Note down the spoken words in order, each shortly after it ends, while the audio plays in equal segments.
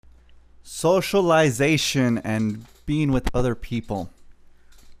Socialization and being with other people.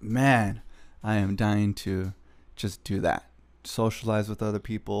 Man, I am dying to just do that. Socialize with other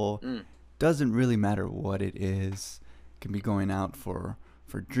people. Mm, Doesn't really matter what it is. It can be going out for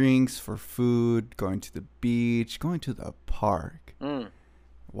drinks, for food, going to the beach, going to the park, mm.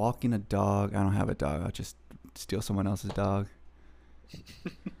 walking a dog. I don't have a dog. I'll just steal someone else's dog.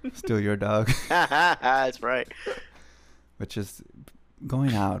 Steal your dog. That's right. But just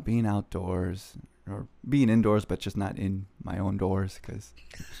going out, being outdoors, or being indoors, but just not in my own doors because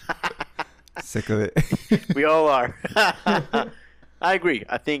sick of it. We all are. I agree.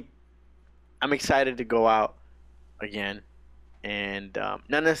 I think I'm excited to go out again and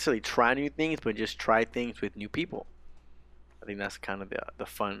not necessarily try new things, but just try things with new people. I think that's kind of the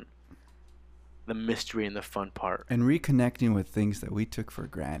fun, the mystery and the fun part. And reconnecting with things that we took for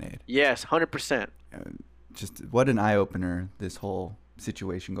granted. Yes, 100%. Uh, just what an eye opener this whole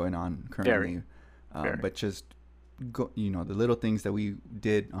situation going on Very, currently. very. But just the little things that we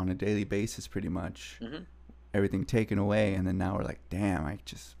did on a daily basis, pretty much Hmm. everything taken away, and then now we're like, damn, I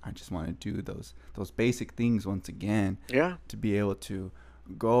just want to do those basic things once again Yeah. to be able to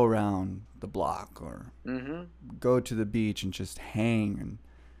go around the block or Hmm. go to the beach and just hang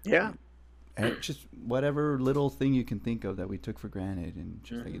Yeah. and just whatever little thing you can think of that we took for granted, and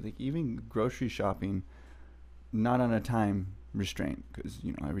just Hmm. like even grocery shopping, not on a time restraint, because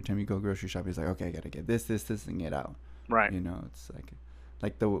every time you go grocery shopping, it's like, okay, I gotta get this and get out. Right. It's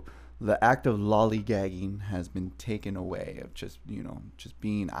like the act of lollygagging has been taken away, of just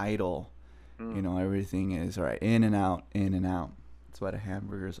being idle. Mm. Everything is all right, in and out, in and out. That's what a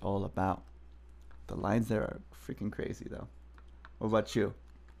hamburger is all about. The lines there are freaking crazy though. What about you?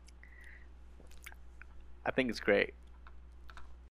 I think it's great.